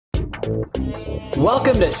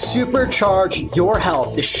Welcome to Supercharge Your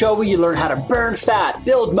Health, the show where you learn how to burn fat,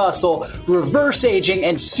 build muscle, reverse aging,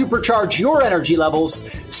 and supercharge your energy levels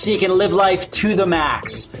so you can live life to the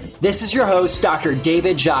max. This is your host, Dr.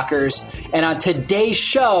 David Jockers, and on today's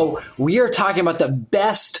show, we are talking about the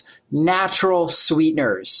best natural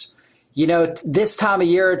sweeteners. You know, this time of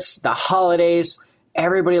year, it's the holidays.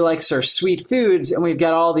 Everybody likes their sweet foods, and we've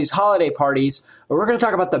got all these holiday parties. But we're going to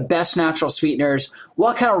talk about the best natural sweeteners,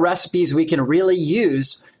 what kind of recipes we can really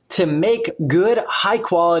use to make good,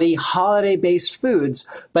 high-quality, holiday-based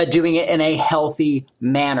foods, but doing it in a healthy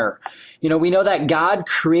manner. You know, we know that God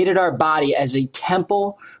created our body as a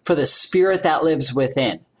temple for the spirit that lives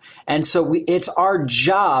within. And so it's our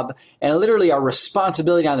job and literally our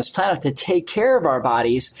responsibility on this planet to take care of our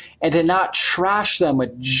bodies and to not trash them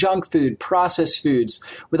with junk food, processed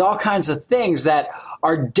foods, with all kinds of things that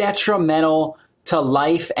are detrimental to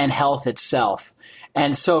life and health itself.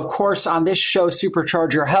 And so, of course, on this show,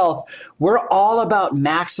 Supercharge Your Health, we're all about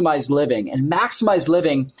maximize living. And maximize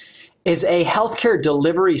living is a healthcare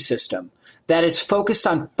delivery system that is focused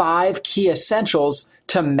on 5 key essentials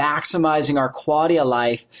to maximizing our quality of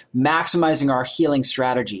life, maximizing our healing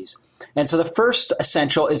strategies. And so the first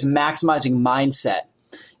essential is maximizing mindset.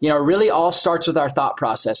 You know, it really all starts with our thought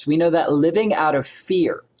process. We know that living out of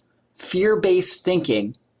fear-based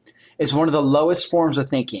thinking is one of the lowest forms of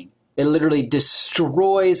thinking. It literally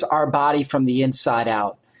destroys our body from the inside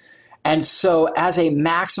out. And so as a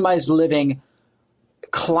maximized living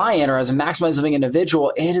client or as a maximized living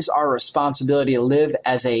individual, it is our responsibility to live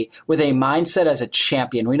with a mindset as a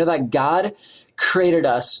champion. We know that God created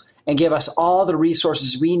us and gave us all the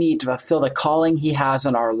resources we need to fulfill the calling He has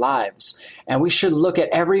in our lives. And we should look at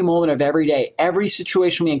every moment of every day, every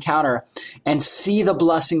situation we encounter, and see the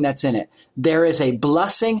blessing that's in it. There is a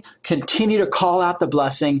blessing. Continue to call out the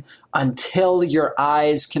blessing until your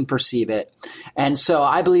eyes can perceive it. And so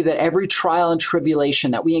I believe that every trial and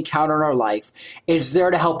tribulation that we encounter in our life is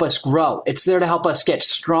there to help us grow. It's there to help us get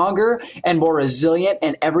stronger and more resilient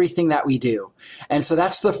in everything that we do. And so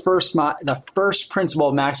that's the first principle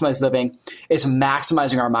of maximized living is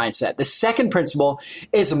maximizing our mindset. The second principle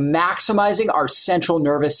is maximizing our central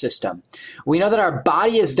nervous system. We know that our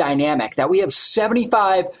body is dynamic, that we have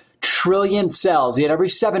 75 trillion cells. Yet every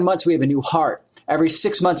 7 months we have a new heart. Every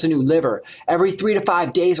 6 months, a new liver. Every 3 to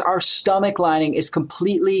 5 days, our stomach lining is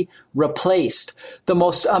completely replaced. The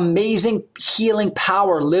most amazing healing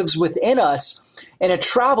power lives within us, and it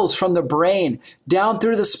travels from the brain down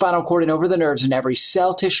through the spinal cord and over the nerves in every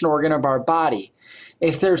cell, tissue, and organ of our body.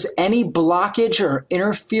 If there's any blockage or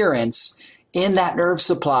interference in that nerve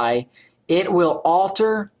supply, it will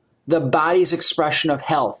alter the body's expression of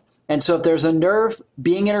health. And so if there's a nerve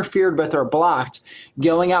being interfered with or blocked,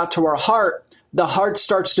 going out to our heart, the heart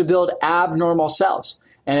starts to build abnormal cells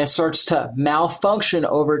and it starts to malfunction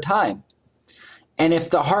over time. And if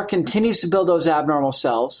the heart continues to build those abnormal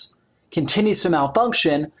cells, continues to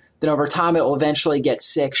malfunction, then over time it will eventually get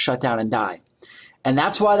sick, shut down, and die. And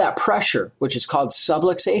that's why that pressure, which is called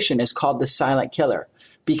subluxation, is called the silent killer,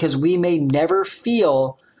 because we may never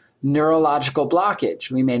feel neurological blockage.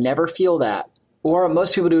 We may never feel that. Or what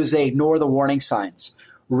most people do is they ignore the warning signs.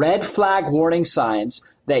 Red flag warning signs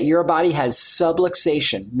that your body has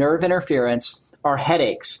subluxation, nerve interference, are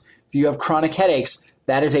headaches. If you have chronic headaches,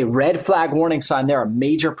 that is a red flag warning sign. There are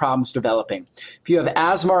major problems developing. If you have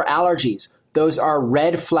asthma or allergies, those are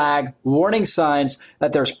red flag warning signs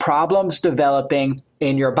that there's problems developing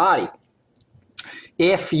in your body.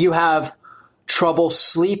 If you have trouble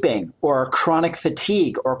sleeping or chronic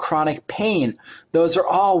fatigue or chronic pain, those are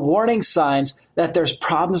all warning signs that there's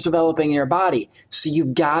problems developing in your body. So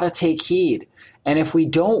you've got to take heed. And if we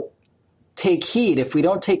don't take heed, if we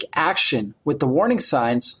don't take action with the warning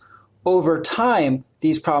signs, over time,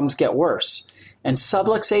 these problems get worse. And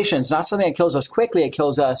subluxation is not something that kills us quickly. It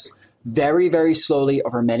kills us very, very slowly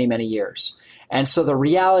over many, many years. And so the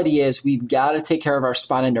reality is we've got to take care of our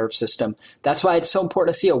spine and nerve system. That's why it's so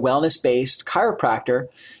important to see a wellness-based chiropractor,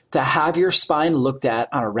 to have your spine looked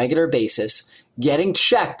at on a regular basis, getting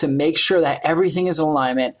checked to make sure that everything is in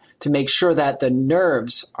alignment, to make sure that the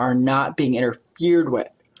nerves are not being interfered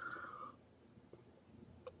with.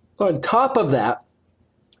 On top of that,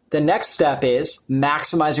 the next step is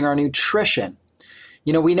maximizing our nutrition.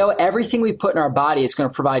 You know, we know everything we put in our body is going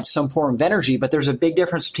to provide some form of energy, but there's a big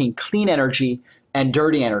difference between clean energy and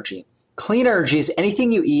dirty energy. Clean energy is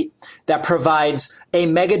anything you eat that provides a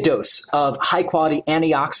mega dose of high quality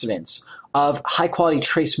antioxidants, of high quality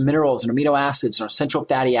trace minerals and amino acids and essential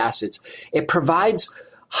fatty acids. It provides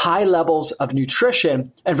high levels of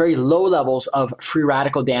nutrition and very low levels of free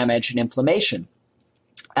radical damage and inflammation.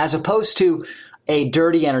 As opposed to a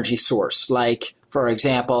dirty energy source, like, for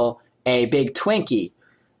example, a big Twinkie.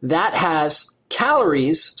 That has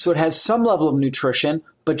calories, so it has some level of nutrition,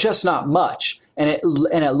 but just not much. And it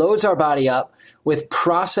loads our body up with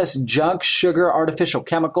processed junk, sugar, artificial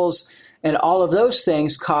chemicals, and all of those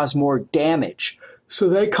things cause more damage. So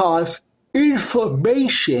they cause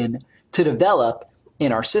inflammation to develop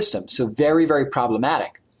in our system. So very, very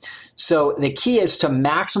problematic. So the key is to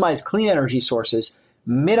maximize clean energy sources,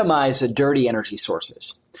 minimize the dirty energy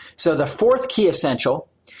sources. So the fourth key essential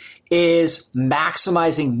is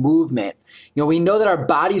maximizing movement. We know that our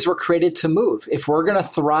bodies were created to move. If we're going to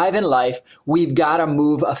thrive in life, we've got to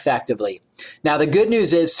move effectively. Now, the good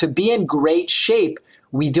news is to be in great shape,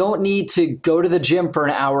 we don't need to go to the gym for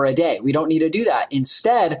an hour a day. We don't need to do that.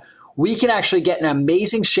 Instead, we can actually get in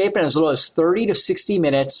amazing shape in as little as 30 to 60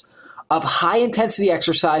 minutes of high intensity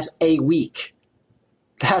exercise a week.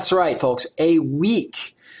 That's right, folks, a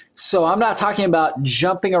week. So I'm not talking about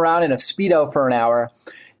jumping around in a Speedo for an hour.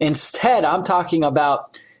 Instead, I'm talking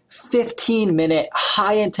about 15-minute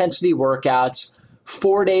high-intensity workouts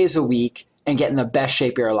 4 days a week and getting the best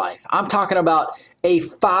shape of your life. I'm talking about a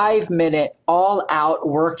 5-minute all-out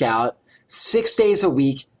workout 6 days a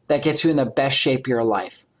week that gets you in the best shape of your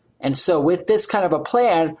life. And so with this kind of a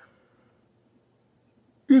plan,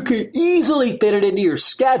 you can easily fit it into your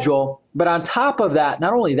schedule. But on top of that,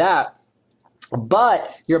 not only that,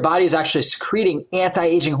 but your body is actually secreting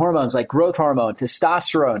anti-aging hormones like growth hormone,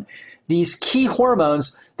 testosterone, these key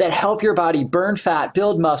hormones that help your body burn fat,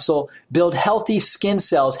 build muscle, build healthy skin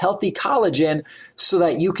cells, healthy collagen, so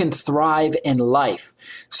that you can thrive in life.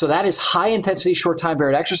 So that is high intensity, short time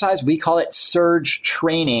period exercise. We call it surge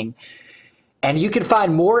training. And you can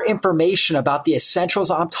find more information about the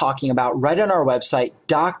essentials I'm talking about right on our website,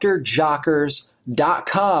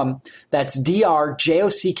 drjockers.com. That's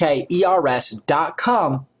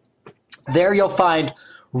drjockers.com. There you'll find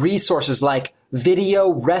resources like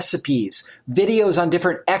video recipes, videos on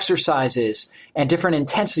different exercises and different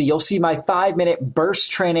intensity. You'll see my 5-minute burst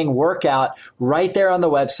training workout right there on the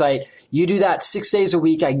website. You do that 6 days a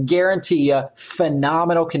week. I guarantee you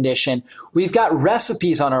phenomenal condition. We've got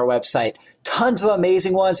recipes on our website, tons of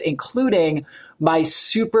amazing ones, including my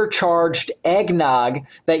supercharged eggnog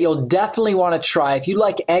that you'll definitely want to try. If you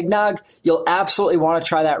like eggnog, you'll absolutely want to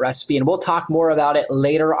try that recipe. And we'll talk more about it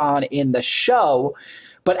later on in the show.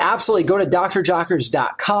 But absolutely go to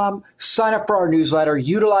drjockers.com, sign up for our newsletter,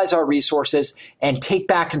 utilize our resources, and take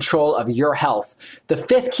back control of your health. The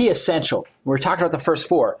fifth key essential, we're talking about the first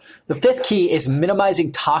four. The fifth key is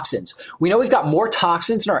minimizing toxins. We know we've got more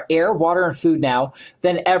toxins in our air, water, and food now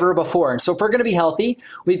than ever before. And so if we're going to be healthy,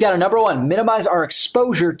 we've got to, number one, minimize our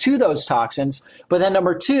exposure to those toxins. But then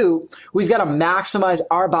number two, we've got to maximize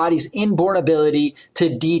our body's inborn ability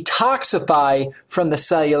to detoxify from the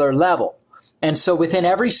cellular level. And so within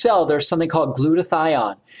every cell, there's something called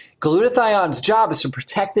glutathione. Glutathione's job is to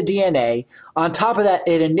protect the DNA. On top of that,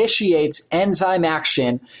 it initiates enzyme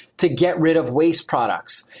action to get rid of waste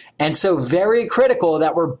products. And so very critical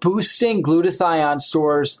that we're boosting glutathione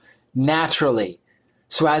stores naturally.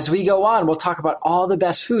 So as we go on, we'll talk about all the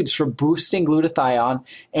best foods for boosting glutathione,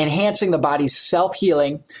 enhancing the body's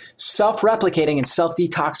self-healing, self-replicating, and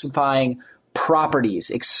self-detoxifying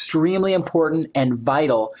properties. Extremely important and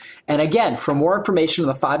vital. And again, for more information on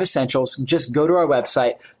the 5 essentials, just go to our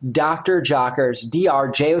website, drjockers,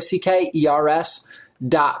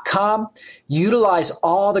 drjockers.com. Utilize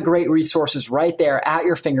all the great resources right there at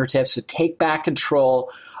your fingertips to take back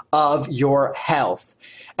control of your health.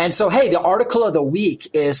 And so, hey, the article of the week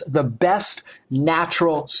is the best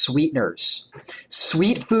natural sweeteners.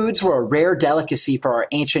 Sweet foods were a rare delicacy for our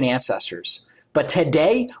ancient ancestors. But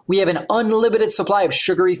today, we have an unlimited supply of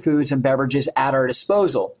sugary foods and beverages at our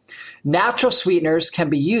disposal. Natural sweeteners can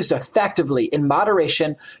be used effectively in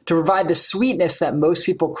moderation to provide the sweetness that most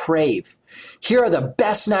people crave. Here are the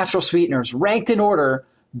best natural sweeteners ranked in order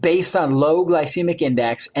based on low glycemic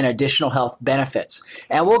index and additional health benefits.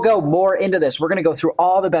 And we'll go more into this. We're going to go through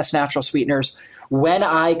all the best natural sweeteners when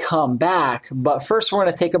I come back. But first, we're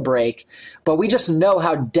going to take a break. But we just know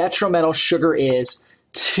how detrimental sugar is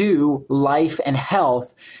to life and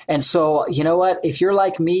health. And so, you know what? If you're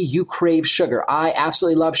like me, you crave sugar. I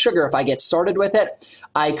absolutely love sugar. If I get started with it,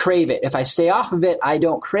 I crave it. If I stay off of it, I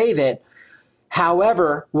don't crave it.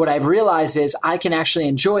 However, what I've realized is I can actually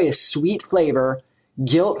enjoy a sweet flavor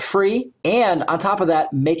guilt-free, and on top of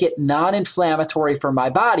that, make it non-inflammatory for my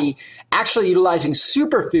body, actually utilizing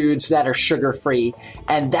superfoods that are sugar-free.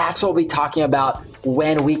 And that's what we'll be talking about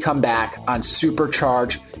when we come back on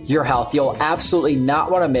Supercharge Your Health. You'll absolutely not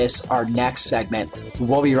want to miss our next segment.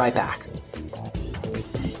 We'll be right back.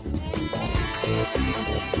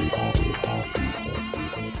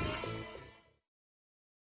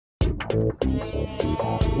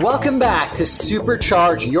 Welcome back to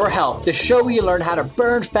Supercharge Your Health, the show where you learn how to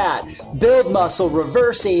burn fat, build muscle,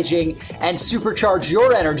 reverse aging, and supercharge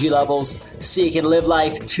your energy levels so you can live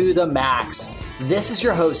life to the max. This is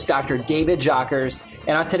your host, Dr. David Jockers,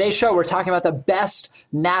 and on today's show, we're talking about the best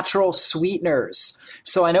natural sweeteners.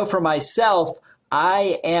 So I know for myself,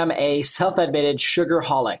 I am a self-admitted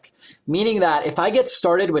sugarholic, meaning that if I get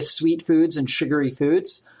started with sweet foods and sugary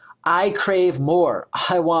foods, I crave more.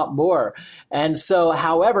 I want more. And so,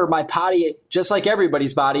 however, my body, just like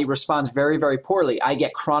everybody's body, responds very, very poorly. I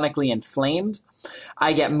get chronically inflamed.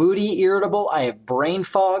 I get moody, irritable. I have brain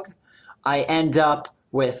fog. I end up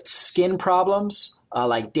with skin problems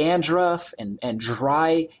like dandruff and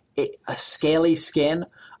dry, scaly skin,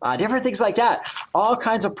 different things like that. All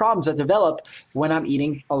kinds of problems that develop when I'm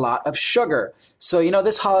eating a lot of sugar. So,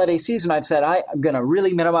 this holiday season, I've said I'm going to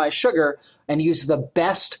really minimize sugar and use the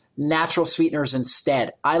best natural sweeteners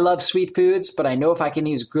instead. I love sweet foods, but I know if I can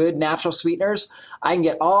use good natural sweeteners, I can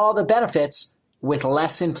get all the benefits with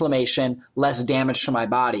less inflammation, less damage to my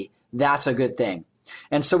body. That's a good thing.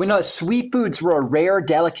 And so we know that sweet foods were a rare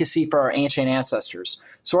delicacy for our ancient ancestors.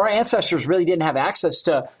 So our ancestors really didn't have access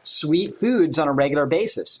to sweet foods on a regular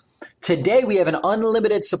basis. Today, we have an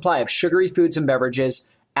unlimited supply of sugary foods and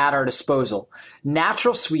beverages at our disposal.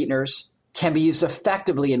 Natural sweeteners can be used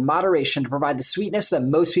effectively in moderation to provide the sweetness that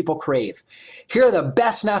most people crave. Here are the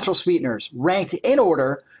best natural sweeteners, ranked in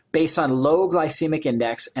order based on low glycemic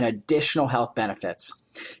index and additional health benefits.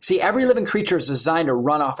 See, every living creature is designed to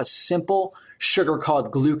run off a simple sugar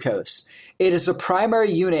called glucose. It is the primary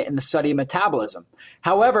unit in the study of metabolism.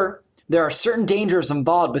 However, there are certain dangers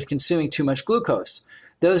involved with consuming too much glucose.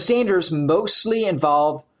 Those dangers mostly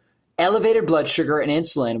involve elevated blood sugar and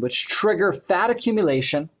insulin, which trigger fat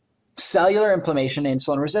accumulation, cellular inflammation, and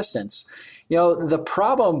insulin resistance. The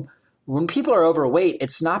problem when people are overweight,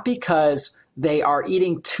 it's not because they are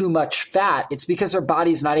eating too much fat. It's because their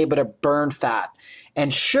body's not able to burn fat.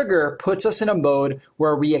 And sugar puts us in a mode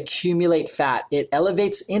where we accumulate fat. It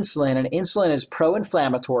elevates insulin, and insulin is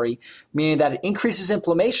pro-inflammatory, meaning that it increases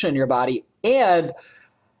inflammation in your body and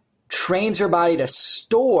trains your body to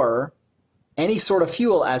store any sort of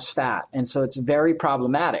fuel as fat. And so it's very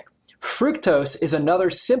problematic. Fructose is another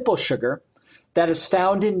simple sugar that is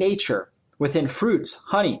found in nature within fruits,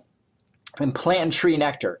 honey, and plant and tree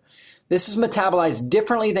nectar. This is metabolized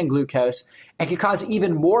differently than glucose and can cause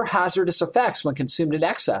even more hazardous effects when consumed in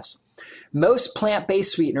excess. Most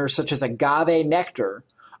plant-based sweeteners, such as agave nectar,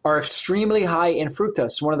 are extremely high in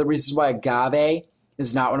fructose. One of the reasons why agave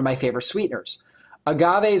is not one of my favorite sweeteners.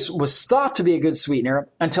 Agave was thought to be a good sweetener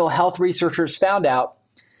until health researchers found out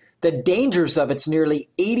the dangers of its nearly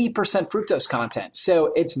 80% fructose content.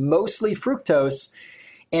 So it's mostly fructose,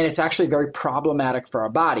 and it's actually very problematic for our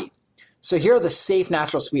body. So here are the safe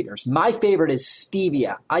natural sweeteners. My favorite is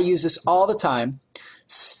stevia. I use this all the time.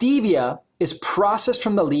 Stevia is processed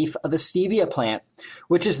from the leaf of the stevia plant,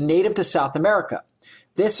 which is native to South America.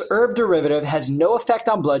 This herb derivative has no effect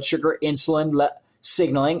on blood sugar, insulin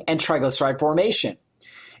signaling, and triglyceride formation.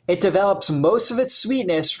 It develops most of its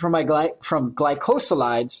sweetness from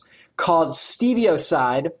glycosides called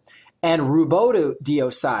stevioside and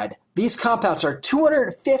riboside. These compounds are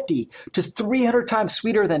 250 to 300 times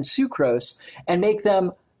sweeter than sucrose and make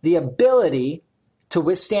them the ability to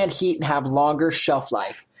withstand heat and have longer shelf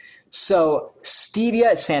life. So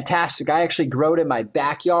stevia is fantastic. I actually grow it in my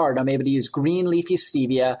backyard. I'm able to use green leafy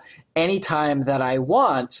stevia anytime that I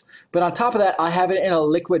want. But on top of that, I have it in a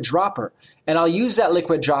liquid dropper. And I'll use that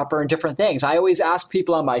liquid dropper in different things. I always ask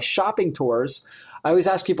people on my shopping tours, hey,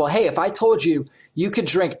 if I told you you could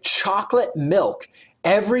drink chocolate milk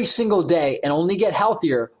every single day and only get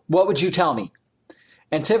healthier, what would you tell me?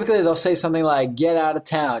 And typically they'll say something like, get out of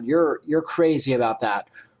town. You're crazy about that,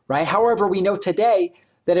 right? However, we know today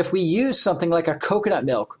that if we use something like a coconut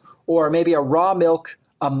milk or maybe a raw milk,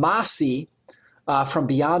 Amasi from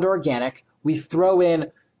Beyond Organic, we throw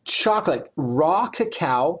in chocolate, raw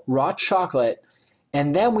cacao, raw chocolate,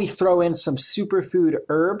 and then we throw in some superfood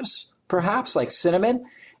herbs, perhaps like cinnamon,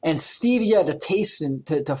 and stevia to taste and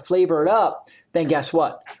to flavor it up, then guess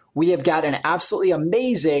what? We have got an absolutely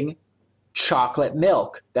amazing chocolate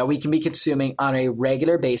milk that we can be consuming on a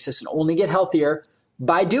regular basis and only get healthier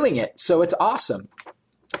by doing it. So it's awesome.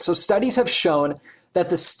 So studies have shown that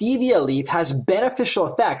the stevia leaf has beneficial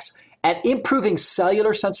effects at improving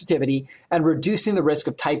cellular sensitivity and reducing the risk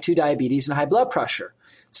of type 2 diabetes and high blood pressure.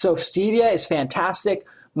 So stevia is fantastic.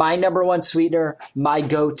 My number one sweetener, my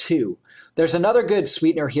go-to. There's another good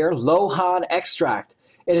sweetener here, Lohan extract.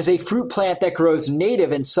 It is a fruit plant that grows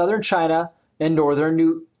native in southern China and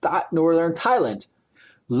northern Thailand.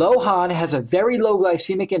 Lohan has a very low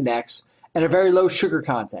glycemic index and a very low sugar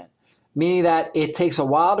content, meaning that it takes a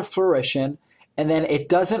while to fruition and then it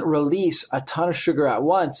doesn't release a ton of sugar at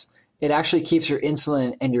once. It actually keeps your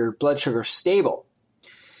insulin and your blood sugar stable.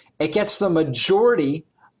 It gets the majority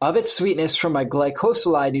of its sweetness from a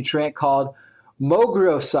glycosylated nutrient called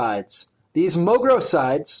mogrosides. These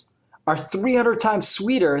mogrosides are 300 times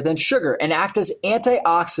sweeter than sugar and act as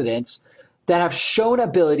antioxidants that have shown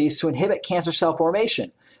abilities to inhibit cancer cell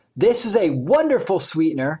formation. This is a wonderful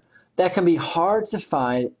sweetener that can be hard to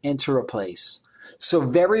find and to replace. So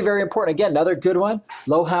very, very important. Again, another good one,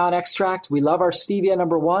 Lohan extract. We love our stevia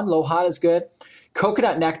number one. Lohan is good.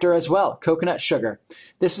 Coconut nectar as well, coconut sugar.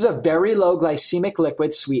 This is a very low glycemic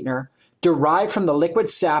liquid sweetener derived from the liquid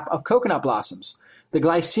sap of coconut blossoms. The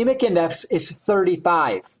glycemic index is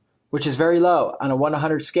 35, which is very low on a 1 to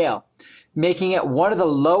 100 scale, making it one of the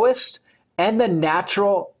lowest of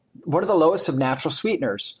natural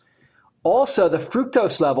sweeteners. Also, the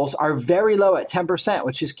fructose levels are very low at 10%,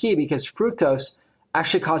 which is key because fructose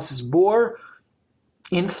actually causes more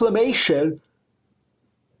inflammation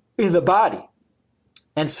in the body.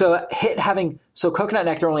 And so coconut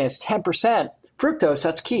nectar only has 10% fructose,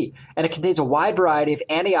 that's key. And it contains a wide variety of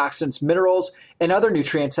antioxidants, minerals, and other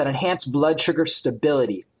nutrients that enhance blood sugar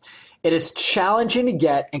stability. It is challenging to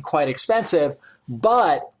get and quite expensive,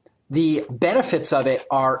 but the benefits of it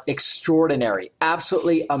are extraordinary,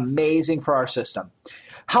 absolutely amazing for our system.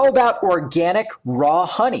 How about organic raw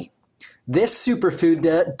honey? This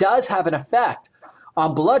superfood does have an effect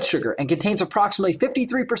on blood sugar and contains approximately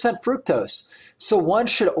 53% fructose. So one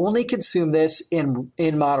should only consume this in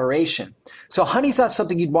moderation. So honey's not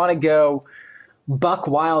something you'd want to go buck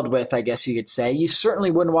wild with, I guess you could say. You certainly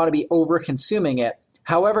wouldn't want to be over consuming it.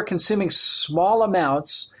 However, consuming small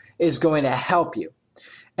amounts is going to help you.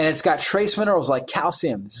 And it's got trace minerals like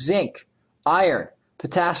calcium, zinc, iron,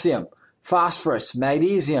 potassium, phosphorus,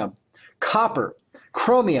 magnesium, copper,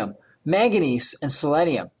 chromium, manganese, and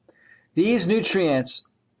selenium. These nutrients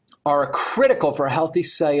are critical for healthy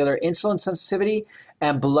cellular insulin sensitivity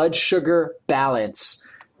and blood sugar balance.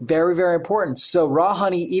 Very, very important. So raw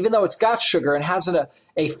honey, even though it's got sugar and has an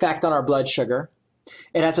effect on our blood sugar,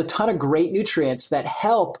 it has a ton of great nutrients that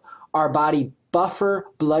help our body buffer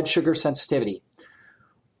blood sugar sensitivity.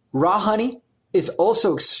 Raw honey is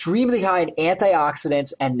also extremely high in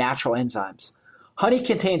antioxidants and natural enzymes. Honey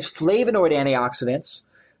contains flavonoid antioxidants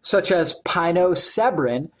such as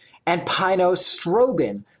pinosebrin and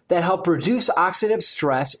pinostrobin that help reduce oxidative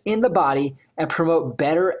stress in the body and promote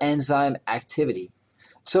better enzyme activity.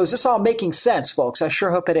 So is this all making sense, folks? I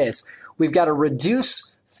sure hope it is. We've got to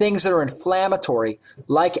reduce things that are inflammatory,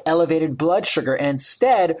 like elevated blood sugar, and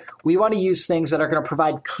instead we want to use things that are going to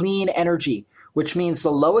provide clean energy, which means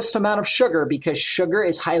the lowest amount of sugar because sugar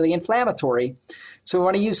is highly inflammatory. So we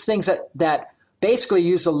want to use things that basically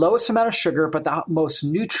use the lowest amount of sugar but the most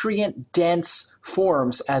nutrient-dense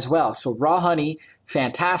forms as well. So raw honey,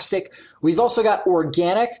 fantastic. We've also got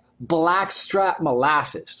organic blackstrap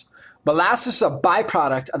molasses. Molasses is a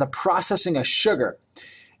byproduct of the processing of sugar.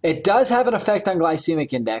 It does have an effect on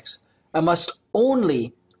glycemic index and must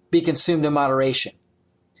only be consumed in moderation.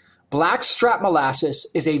 Blackstrap molasses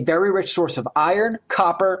is a very rich source of iron,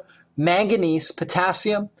 copper, manganese,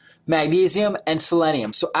 potassium, magnesium, and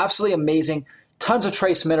selenium. So absolutely amazing. Tons of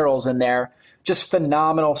trace minerals in there. Just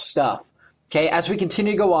phenomenal stuff. Okay, as we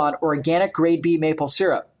continue to go on, organic grade B maple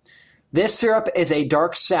syrup. This syrup is a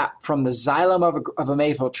dark sap from the xylem of a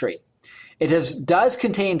maple tree. It does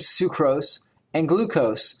contain sucrose and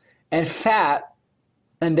glucose and fat,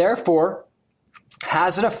 and therefore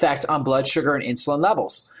has an effect on blood sugar and insulin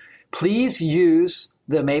levels. Please use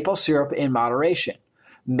the maple syrup in moderation.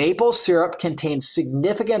 Maple syrup contains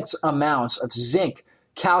significant amounts of zinc,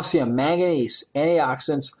 calcium, manganese,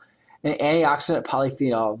 antioxidants, and antioxidant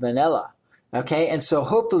polyphenol vanilla. Okay, and so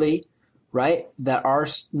hopefully, right, that our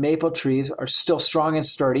maple trees are still strong and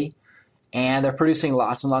sturdy, and they're producing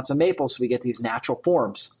lots and lots of maples, so we get these natural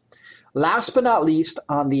forms. Last but not least,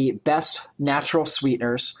 on the best natural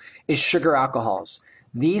sweeteners is sugar alcohols.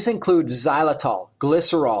 These include xylitol,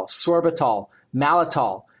 glycerol, sorbitol,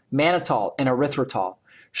 maltitol, mannitol, and erythritol.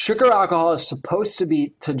 Sugar alcohol is supposed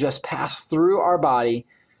to just pass through our body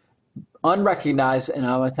unrecognized and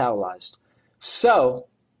unmetabolized. So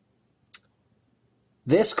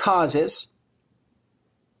this causes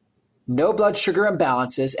no blood sugar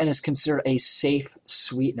imbalances and is considered a safe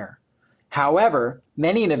sweetener. However,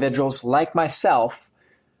 many individuals like myself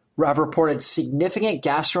have reported significant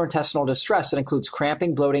gastrointestinal distress that includes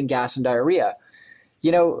cramping, bloating, gas, and diarrhea.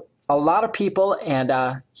 You know, a lot of people, and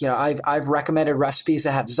I've recommended recipes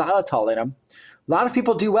that have xylitol in them, A lot of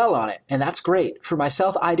people do well on it, and that's great. For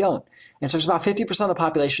myself, I don't. And so there's about 50% of the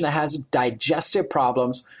population that has digestive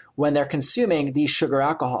problems when they're consuming these sugar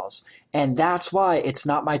alcohols. And that's why it's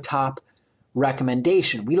not my top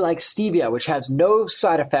recommendation. We like stevia, which has no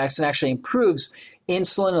side effects and actually improves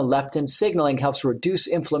insulin and leptin signaling, helps reduce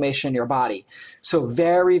inflammation in your body. So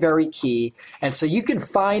very, very key. And so you can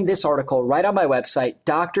find this article right on my website,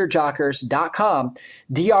 drjockers.com,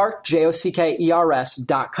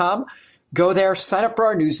 drjockers.com. Go there, sign up for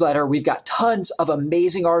our newsletter. We've got tons of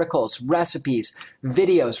amazing articles, recipes,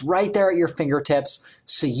 videos right there at your fingertips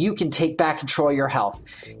so you can take back control of your health.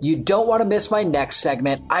 You don't want to miss my next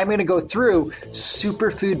segment. I'm going to go through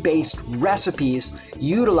superfood-based recipes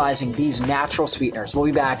utilizing these natural sweeteners. We'll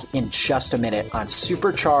be back in just a minute on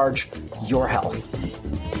Supercharge Your Health.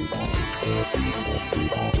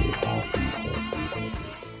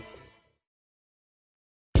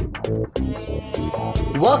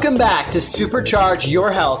 Welcome back to Supercharge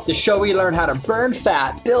Your Health, the show where you learn how to burn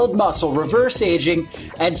fat, build muscle, reverse aging,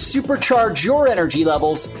 and supercharge your energy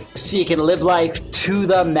levels so you can live life to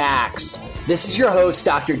the max. This is your host,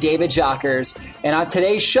 Dr. David Jockers, and on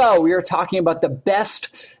today's show, we are talking about the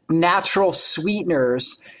best natural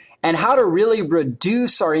sweeteners and how to really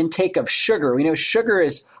reduce our intake of sugar. We know sugar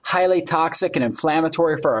is highly toxic and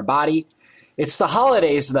inflammatory for our body. It's the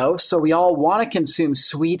holidays, though, so we all want to consume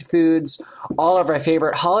sweet foods, all of our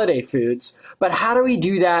favorite holiday foods. But how do we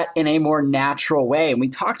do that in a more natural way? And we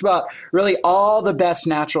talked about really all the best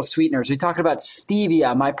natural sweeteners. We talked about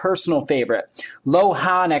stevia, my personal favorite,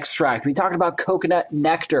 Lohan extract. We talked about coconut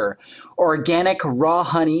nectar, organic raw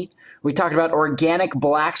honey. We talked about organic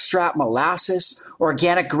blackstrap molasses,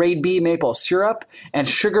 organic grade B maple syrup, and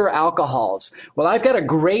sugar alcohols. Well, I've got a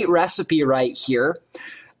great recipe right here.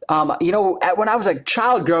 When I was a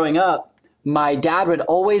child growing up, my dad would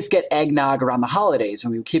always get eggnog around the holidays,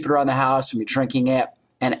 and we would keep it around the house and we'd be drinking it.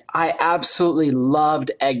 And I absolutely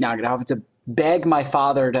loved eggnog, and I have to beg my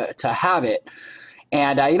father to have it.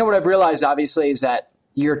 And what I've realized, obviously, is that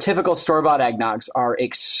your typical store-bought eggnogs are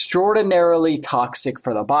extraordinarily toxic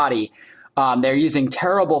for the body. They're using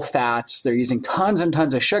terrible fats. They're using tons and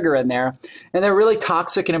tons of sugar in there, and they're really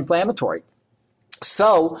toxic and inflammatory.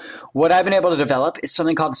 So what I've been able to develop is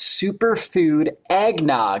something called superfood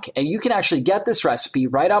eggnog. And you can actually get this recipe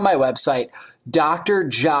right on my website,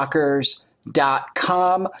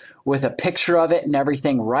 drjockers.com, with a picture of it and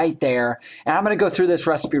everything right there. And I'm going to go through this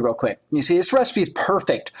recipe real quick. You see, this recipe is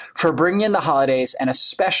perfect for bringing in the holidays and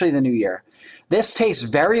especially the new year. This tastes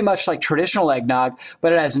very much like traditional eggnog,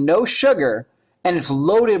 but it has no sugar, and it's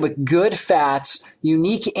loaded with good fats,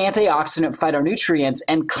 unique antioxidant phytonutrients,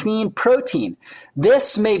 and clean protein.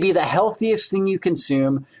 This may be the healthiest thing you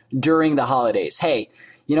consume during the holidays. Hey,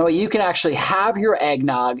 you know what? You can actually have your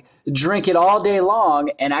eggnog, drink it all day long,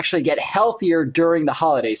 and actually get healthier during the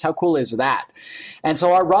holidays. How cool is that? And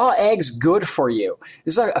so are raw eggs good for you?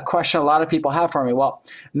 This is a question a lot of people have for me. Well,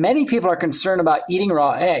 many people are concerned about eating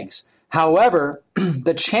raw eggs. However,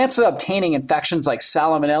 the chance of obtaining infections like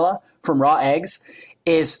salmonella from raw eggs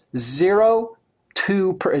is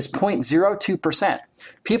 0.02%.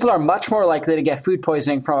 People are much more likely to get food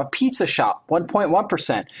poisoning from a pizza shop,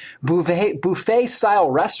 1.1%, buffet-style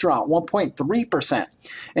restaurant, 1.3%,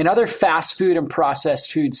 and other fast food and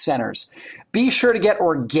processed food centers. Be sure to get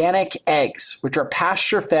organic eggs, which are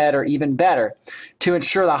pasture-fed or even better, to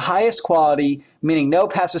ensure the highest quality, meaning no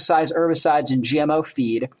pesticides, herbicides, and GMO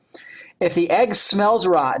feed. If the egg smells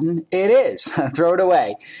rotten, it is. Throw it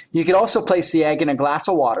away. You could also place the egg in a glass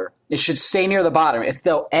of water. It should stay near the bottom. If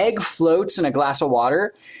the egg floats in a glass of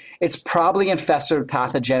water, it's probably infested with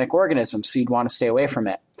pathogenic organisms, so you'd want to stay away from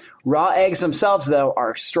it. Raw eggs themselves, though,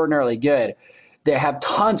 are extraordinarily good. They have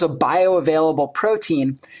tons of bioavailable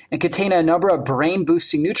protein and contain a number of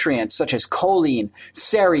brain-boosting nutrients such as choline,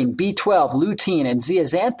 serine, B12, lutein, and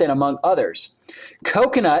zeaxanthin, among others.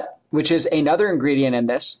 Coconut, which is another ingredient in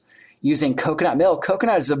this, using coconut milk.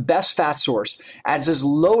 Coconut is the best fat source as it is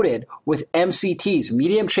loaded with MCTs,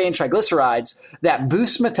 medium chain triglycerides, that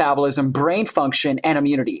boost metabolism, brain function, and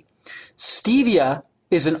immunity. Stevia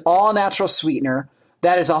is an all-natural sweetener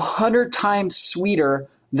that is 100 times sweeter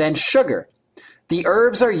than sugar. The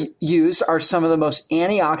herbs used are some of the most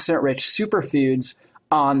antioxidant-rich superfoods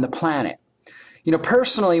on the planet.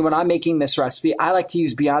 Personally, when I'm making this recipe, I like to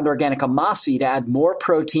use Beyond Organic Amasi to add more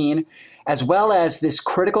protein, as well as this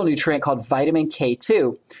critical nutrient called vitamin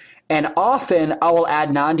K2. And often I will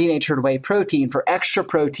add non-denatured whey protein for extra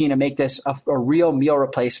protein to make this a real meal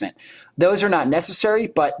replacement. Those are not necessary,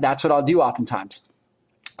 but that's what I'll do oftentimes.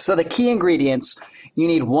 So the key ingredients, you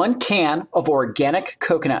need 1 can of organic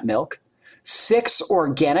coconut milk, 6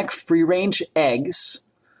 organic free-range eggs,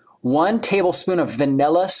 1 tablespoon of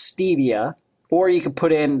vanilla stevia, or you can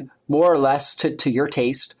put in more or less to your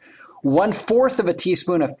taste, 1/4 of a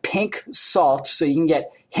teaspoon of pink salt, so you can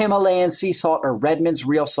get Himalayan sea salt or Redmond's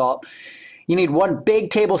real salt. You need 1 big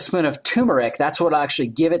tablespoon of turmeric. That's what will actually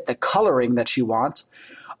give it the coloring that you want.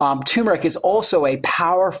 Turmeric is also a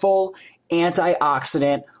powerful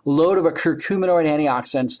antioxidant, loaded with curcuminoid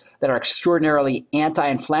antioxidants that are extraordinarily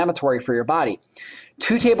anti-inflammatory for your body.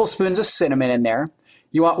 2 tablespoons of cinnamon in there.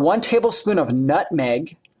 You want 1 tablespoon of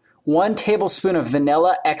nutmeg, 1 tablespoon of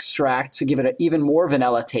vanilla extract to give it an even more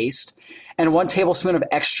vanilla taste, and 1 tablespoon of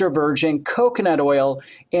extra virgin coconut oil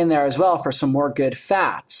in there as well for some more good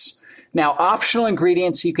fats. Now, optional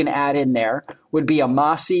ingredients you can add in there would be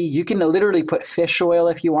amasi. You can literally put fish oil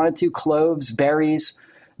if you wanted to, cloves, berries,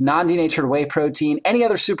 non-denatured whey protein, any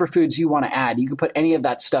other superfoods you want to add. You can put any of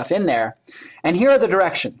that stuff in there. And here are the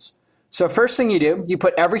directions. So first thing you do, you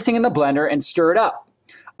put everything in the blender and stir it up.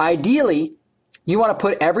 Ideally, you want to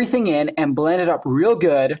put everything in and blend it up real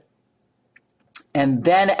good and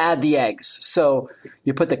then add the eggs. So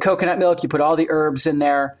you put the coconut milk, you put all the herbs in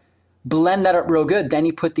there, blend that up real good. Then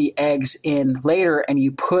you put the eggs in later and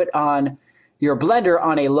you put on your blender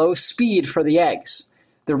on a low speed for the eggs.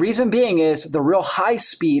 The reason being is the real high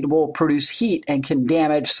speed will produce heat and can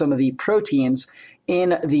damage some of the proteins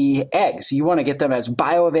in the eggs. You want to get them as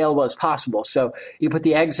bioavailable as possible. So you put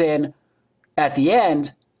the eggs in at the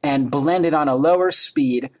end and blend it on a lower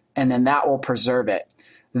speed, and then that will preserve it.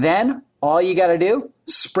 Then all you got to do,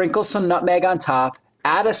 sprinkle some nutmeg on top,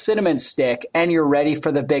 add a cinnamon stick, and you're ready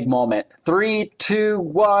for the big moment. 3, 2,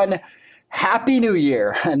 1, Happy New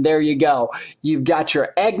Year. And there you go. You've got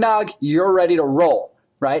your eggnog, you're ready to roll,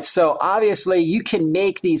 right? So obviously you can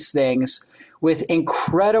make these things with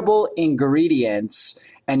incredible ingredients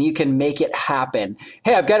and you can make it happen.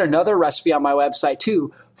 Hey, I've got another recipe on my website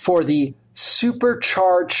too for the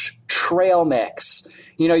supercharged trail mix.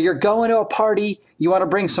 You know, you're going to a party, you want to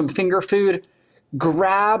bring some finger food,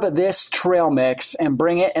 grab this trail mix and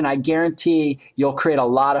bring it, and I guarantee you'll create a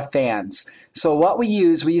lot of fans. So what we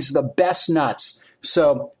use the best nuts.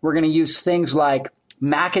 So we're going to use things like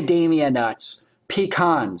macadamia nuts,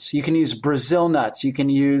 pecans. You can use Brazil nuts. You can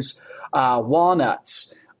use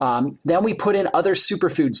walnuts. Then we put in other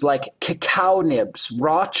superfoods like cacao nibs,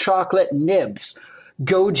 raw chocolate nibs,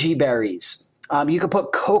 goji berries. You can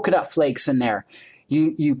put coconut flakes in there.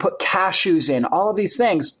 You put cashews in, all of these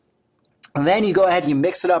things. And then you go ahead, you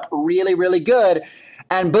mix it up really, really good,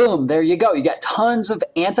 and boom, there you go. You got tons of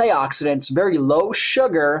antioxidants, very low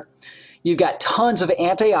sugar. You got tons of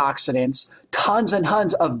antioxidants, tons and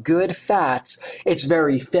tons of good fats. It's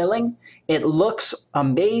very filling. It looks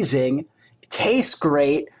amazing. It tastes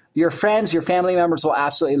great. Your friends, your family members will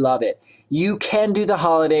absolutely love it. You can do the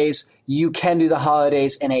holidays. You can do the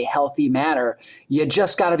holidays in a healthy manner. You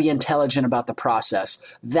just got to be intelligent about the process.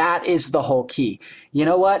 That is the whole key. You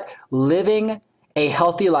know what? Living a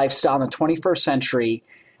healthy lifestyle in the 21st century,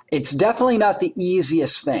 it's definitely not the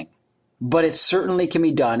easiest thing, but it certainly can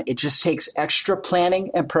be done. It just takes extra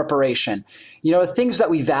planning and preparation. You know, the things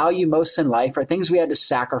that we value most in life are things we had to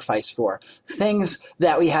sacrifice for, things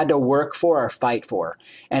that we had to work for or fight for.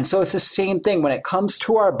 And so it's the same thing when it comes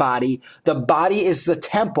to our body. The body is the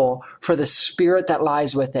temple for the spirit that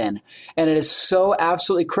lies within. And it is so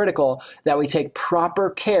absolutely critical that we take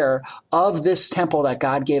proper care of this temple that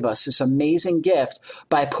God gave us, this amazing gift,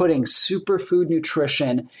 by putting superfood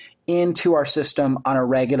nutrition into our system on a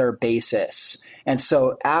regular basis. And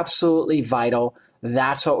so absolutely vital.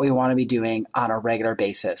 That's what we want to be doing on a regular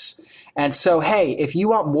basis. And so, hey, if you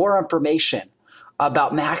want more information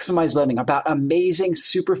about Maximize Living, about amazing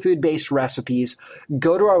superfood-based recipes,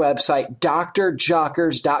 go to our website,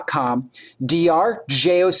 drjockers.com,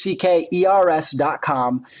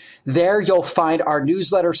 drjockers.com. There you'll find our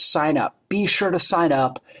newsletter sign up. Be sure to sign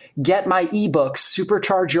up. Get my ebook,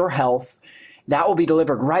 Supercharge Your Health. That will be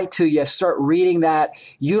delivered right to you. Start reading that.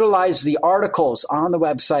 Utilize the articles on the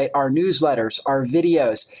website, our newsletters, our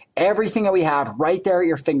videos, everything that we have right there at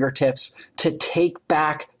your fingertips to take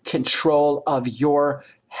back control of your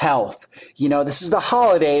health. You know, this is the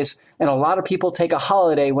holidays, and a lot of people take a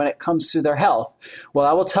holiday when it comes to their health. Well,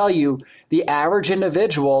 I will tell you, the average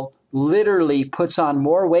individual literally puts on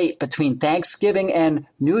more weight between Thanksgiving and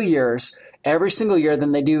New Year's every single year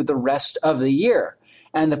than they do the rest of the year.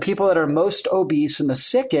 And the people that are most obese and the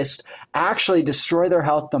sickest actually destroy their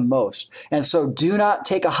health the most. And so do not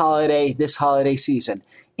take a holiday this holiday season.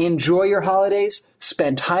 Enjoy your holidays,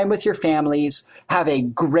 spend time with your families, have a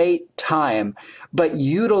great time, but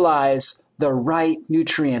utilize the right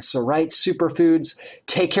nutrients, the right superfoods,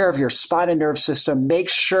 take care of your spine and nerve system, make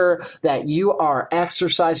sure that you are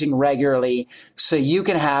exercising regularly so you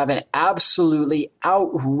can have an absolutely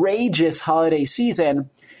outrageous holiday season,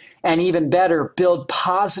 and even better, build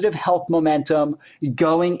positive health momentum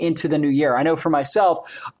going into the new year. I know for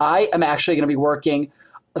myself, I am actually going to be working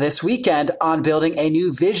this weekend on building a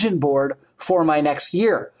new vision board for my next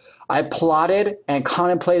year. I plotted and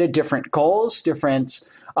contemplated different goals, different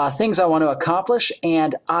things I want to accomplish,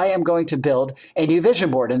 and I am going to build a new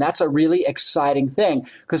vision board. And that's a really exciting thing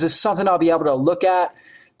because it's something I'll be able to look at,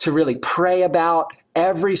 to really pray about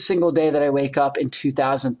every single day that I wake up in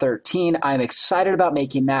 2013. I'm excited about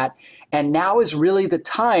making that. And now is really the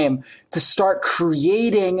time to start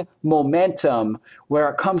creating momentum where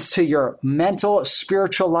it comes to your mental,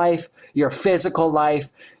 spiritual life, your physical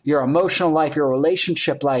life, your emotional life, your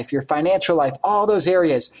relationship life, your financial life, all those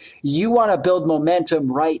areas. You want to build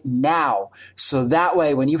momentum right now. So that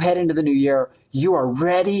way, when you head into the new year, you are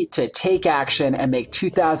ready to take action and make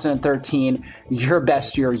 2013 your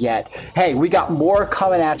best year yet. Hey, we got more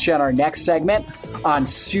coming at you on our next segment on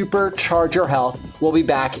Supercharge Your Health. We'll be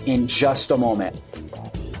back in just a moment.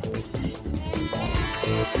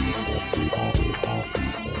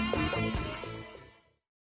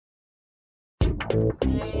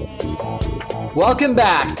 Welcome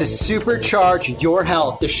back to Supercharge Your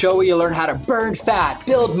Health, the show where you learn how to burn fat,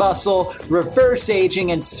 build muscle, reverse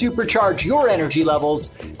aging, and supercharge your energy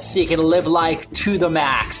levels so you can live life to the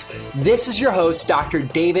max. This is your host, Dr.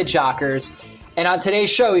 David Jockers. And on today's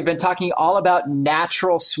show, we've been talking all about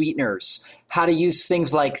natural sweeteners, how to use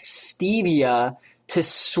things like stevia to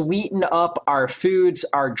sweeten up our foods,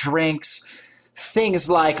 our drinks, things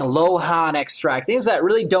like Lohan extract, things that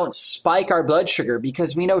really don't spike our blood sugar,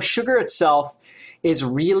 because we know sugar itself is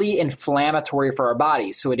really inflammatory for our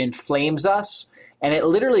body. So it inflames us, and it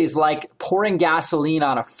literally is like pouring gasoline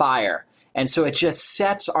on a fire. And so it just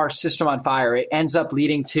sets our system on fire. It ends up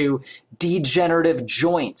leading to degenerative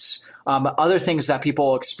joints. Other things that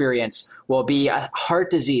people experience will be heart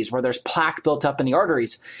disease, where there's plaque built up in the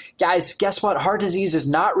arteries. Guys, guess what? Heart disease is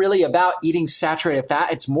not really about eating saturated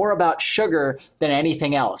fat. It's more about sugar than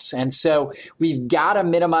anything else. And so we've got to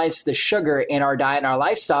minimize the sugar in our diet and our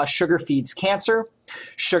lifestyle. Sugar feeds cancer.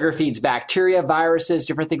 Sugar feeds bacteria, viruses,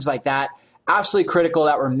 different things like that. Absolutely critical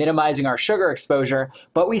that we're minimizing our sugar exposure,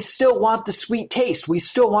 but we still want the sweet taste. We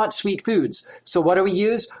still want sweet foods. So what do we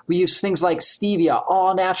use? We use things like stevia,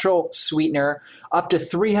 all natural sweetener, up to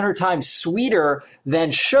 300 times sweeter than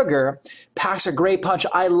sugar. Packs a great punch.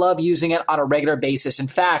 I love using it on a regular basis. In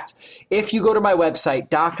fact, if you go to my website,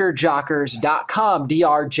 drjockers.com,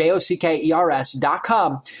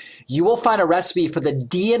 drjockers.com, you will find a recipe for the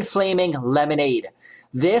de-inflaming lemonade.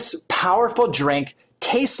 This powerful drink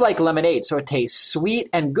tastes like lemonade, so it tastes sweet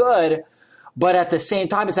and good, but at the same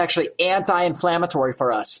time, it's actually anti-inflammatory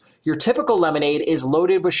for us. Your typical lemonade is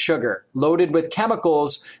loaded with sugar, loaded with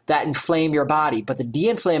chemicals that inflame your body, but the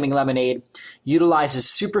de-inflaming lemonade utilizes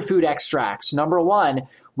superfood extracts. Number one,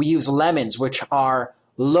 we use lemons, which are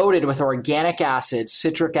loaded with organic acid,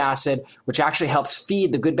 citric acid, which actually helps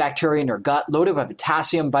feed the good bacteria in your gut, loaded with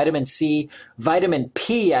potassium, vitamin C, vitamin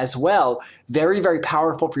P as well. Very, very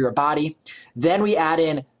powerful for your body. Then we add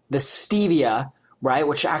in the stevia, right,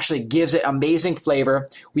 which actually gives it amazing flavor.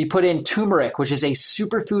 We put in turmeric, which is a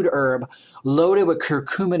superfood herb loaded with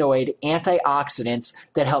curcuminoid antioxidants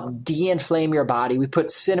that help de-inflame your body. We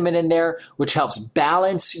put cinnamon in there, which helps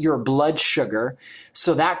balance your blood sugar.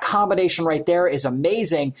 So that combination right there is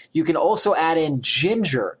amazing. You can also add in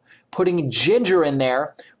ginger. Putting ginger in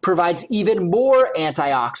there provides even more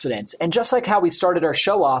antioxidants. And just like how we started our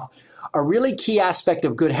show off, a really key aspect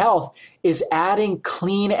of good health is adding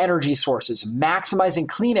clean energy sources, maximizing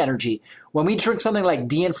clean energy. When we drink something like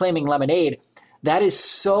de-inflaming lemonade, that is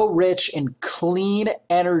so rich in clean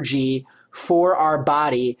energy for our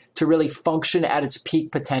body to really function at its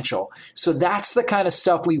peak potential. So that's the kind of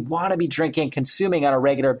stuff we want to be drinking, consuming on a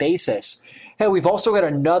regular basis. Hey, we've also got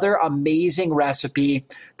another amazing recipe,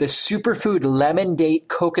 the Superfood Lemon Date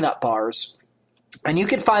Coconut Bars. And you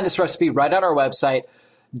can find this recipe right on our website,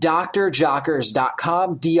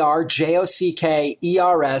 drjockers.com,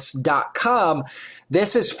 drjockers.com.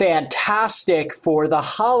 This is fantastic for the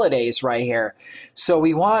holidays right here. So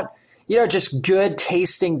we want just good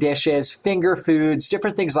tasting dishes, finger foods,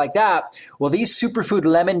 different things like that. Well, these superfood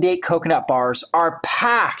lemon date coconut bars are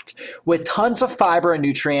packed with tons of fiber and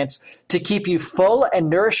nutrients to keep you full and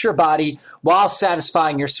nourish your body while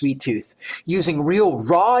satisfying your sweet tooth. Using real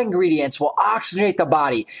raw ingredients will oxygenate the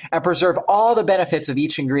body and preserve all the benefits of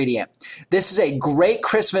each ingredient. This is a great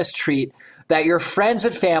Christmas treat that your friends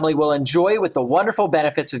and family will enjoy with the wonderful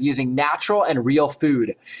benefits of using natural and real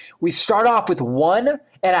food. We start off with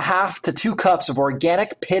 1.5 to 2 cups of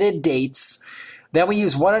organic pitted dates. Then we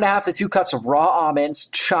use 1.5 to 2 cups of raw almonds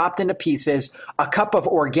chopped into pieces, a cup of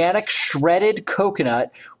organic shredded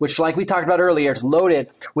coconut, which like we talked about earlier, is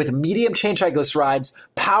loaded with medium chain triglycerides,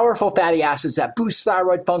 powerful fatty acids that boost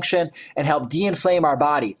thyroid function and help de-inflame our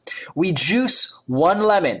body. We juice 1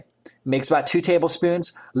 lemon. Makes about 2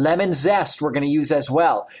 tablespoons. Lemon zest we're going to use as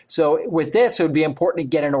well. So with this, it would be important to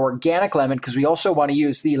get an organic lemon because we also want to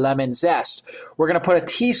use the lemon zest. We're going to put a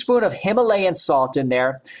teaspoon of Himalayan salt in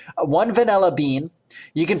there, 1 vanilla bean.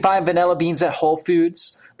 You can find vanilla beans at Whole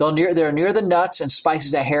Foods. They're near the nuts and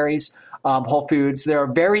spices at Harry's. Whole Foods. They're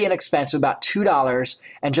very inexpensive, about $2,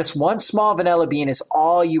 and just 1 small vanilla bean is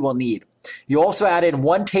all you will need. You also add in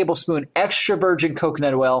 1 tablespoon extra virgin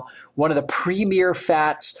coconut oil, one of the premier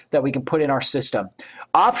fats that we can put in our system.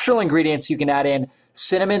 Optional ingredients, you can add in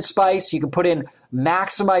cinnamon spice. You can put in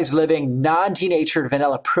Maximize Living non-denatured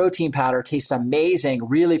vanilla protein powder. Tastes amazing,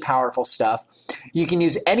 really powerful stuff. You can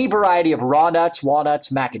use any variety of raw nuts, walnuts,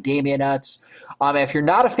 macadamia nuts. If you're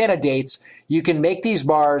not a fan of dates, you can make these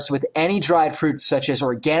bars with any dried fruits such as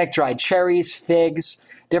organic dried cherries, figs,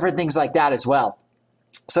 different things like that as well.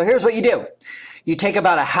 So here's what you do. You take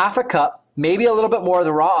about 1/2 cup, maybe a little bit more of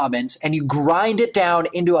the raw almonds, and you grind it down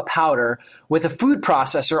into a powder with a food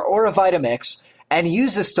processor or a Vitamix, and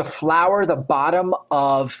use this to flour the bottom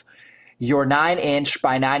of your 9-inch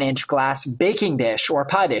by 9-inch glass baking dish or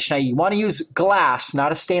pie dish. Now you want to use glass,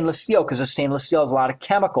 not a stainless steel, because a stainless steel has a lot of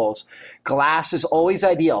chemicals. Glass is always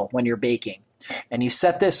ideal when you're baking. And you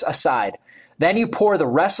set this aside. Then you pour the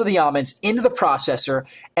rest of the almonds into the processor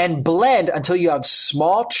and blend until you have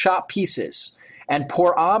small chopped pieces, and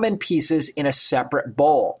pour almond pieces in a separate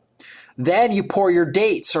bowl. Then you pour your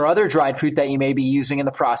dates or other dried fruit that you may be using in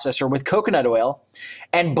the processor with coconut oil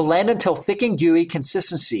and blend until thick and gooey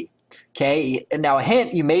consistency. Okay, and now a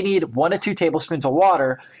hint, you may need 1 to 2 tablespoons of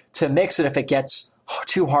water to mix it if it gets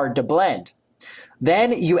too hard to blend.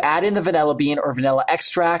 Then you add in the vanilla bean or vanilla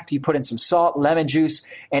extract, you put in some salt, lemon juice,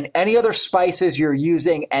 and any other spices you're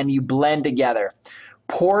using, and you blend together.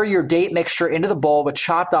 Pour your date mixture into the bowl with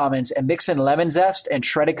chopped almonds and mix in lemon zest and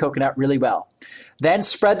shredded coconut really well. Then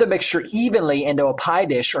spread the mixture evenly into a pie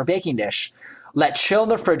dish or baking dish. Let chill in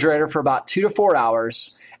the refrigerator for about 2 to 4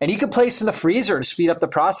 hours. And you can place in the freezer to speed up the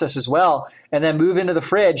process as well, and then move into the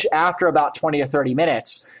fridge after about 20 or 30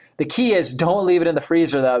 minutes. The key is don't leave it in the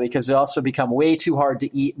freezer, though, because it'll also become way too hard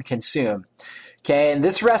to eat and consume. Okay, and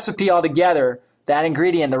this recipe altogether, that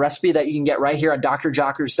ingredient, the recipe that you can get right here on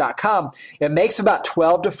drjockers.com, it makes about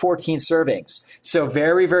 12 to 14 servings. So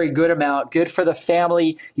very, very good amount, good for the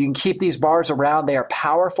family. You can keep these bars around. They are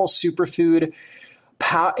powerful superfood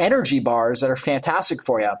energy bars that are fantastic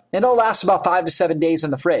for you. And they'll last about 5 to 7 days in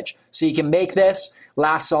the fridge. So you can make this,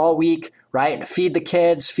 lasts all week, right? Feed the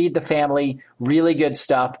kids, feed the family, really good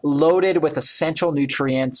stuff, loaded with essential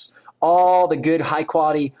nutrients, all the good high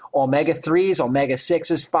quality omega-3s,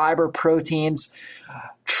 omega-6s, fiber, proteins,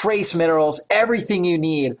 trace minerals, everything you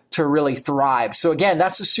need to really thrive. So again,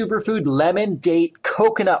 that's the superfood lemon date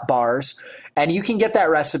coconut bars. And you can get that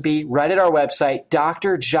recipe right at our website,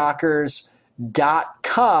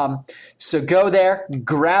 drjockers.com. So go there,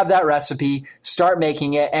 grab that recipe, start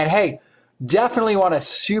making it. And hey, definitely want to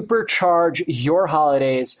supercharge your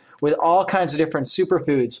holidays with all kinds of different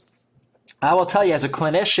superfoods. I will tell you, as a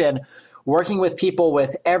clinician, working with people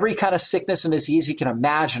with every kind of sickness and disease you can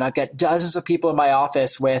imagine, I've got dozens of people in my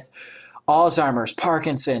office with Alzheimer's,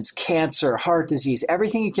 Parkinson's, cancer, heart disease,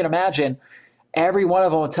 everything you can imagine. Every one of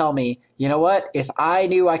them will tell me, you know what, if I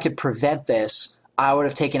knew I could prevent this, I would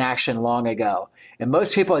have taken action long ago. And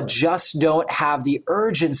most people just don't have the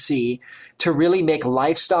urgency to really make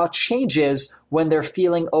lifestyle changes when they're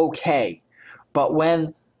feeling okay. But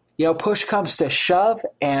when push comes to shove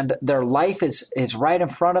and their life is right in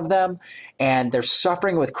front of them and they're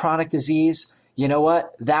suffering with chronic disease, you know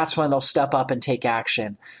what? That's when they'll step up and take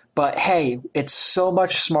action. But hey, it's so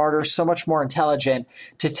much smarter, so much more intelligent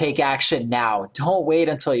to take action now. Don't wait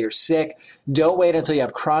until you're sick. Don't wait until you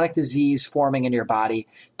have chronic disease forming in your body.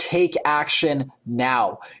 Take action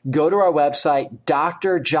now. Go to our website,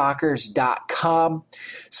 drjockers.com.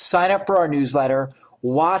 Sign up for our newsletter.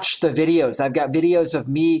 Watch the videos. I've got videos of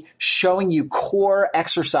me showing you core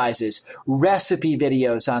exercises, recipe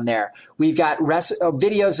videos on there. We've got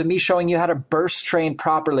videos of me showing you how to burst train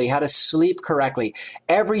properly, how to sleep correctly,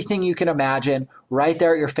 everything you can imagine right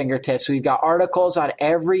there at your fingertips. We've got articles on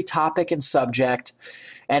every topic and subject.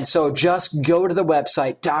 And so just go to the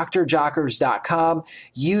website, drjockers.com,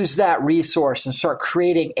 use that resource and start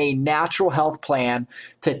creating a natural health plan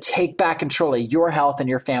to take back control of your health and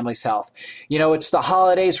your family's health. You know, it's the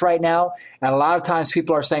holidays right now, and a lot of times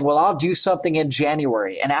people are saying, well, I'll do something in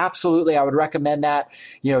January. And absolutely, I would recommend that.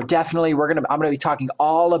 You know, definitely I'm going to be talking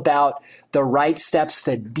all about the right steps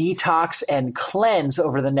to detox and cleanse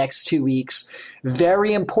over the next 2 weeks.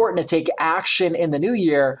 Very important to take action in the new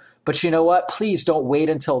year, but you know what? Please don't wait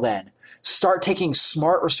until then. Start taking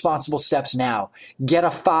smart, responsible steps now. Get a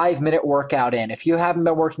 5-minute workout in. If you haven't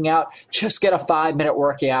been working out, just get a 5-minute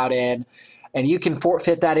workout in. And you can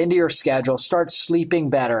fit that into your schedule. Start sleeping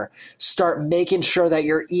better. Start making sure that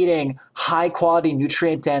you're eating high-quality,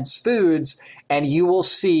 nutrient-dense foods, and you will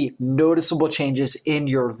see noticeable changes in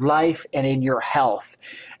your life and in your health.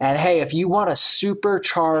 And hey, if you want to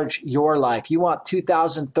supercharge your life, you want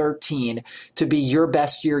 2013 to be your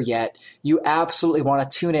best year yet, you absolutely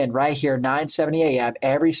want to tune in right here, 9:70 a.m.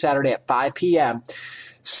 every Saturday at 5 p.m.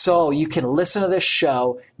 so you can listen to this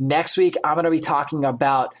show. Next week, I'm going to be talking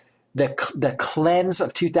about the cleanse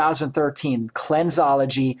of 2013,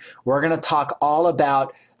 Cleansology. We're going to talk all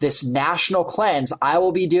about this national cleanse I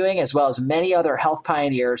will be doing, as well as many other health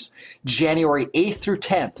pioneers, January 8th through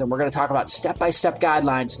 10th. And we're going to talk about step-by-step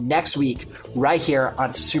guidelines next week right here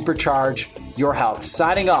on Supercharge Your Health.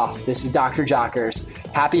 Signing off, this is Dr. Jockers.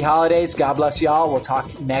 Happy holidays. God bless you all. We'll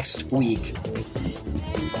talk next week.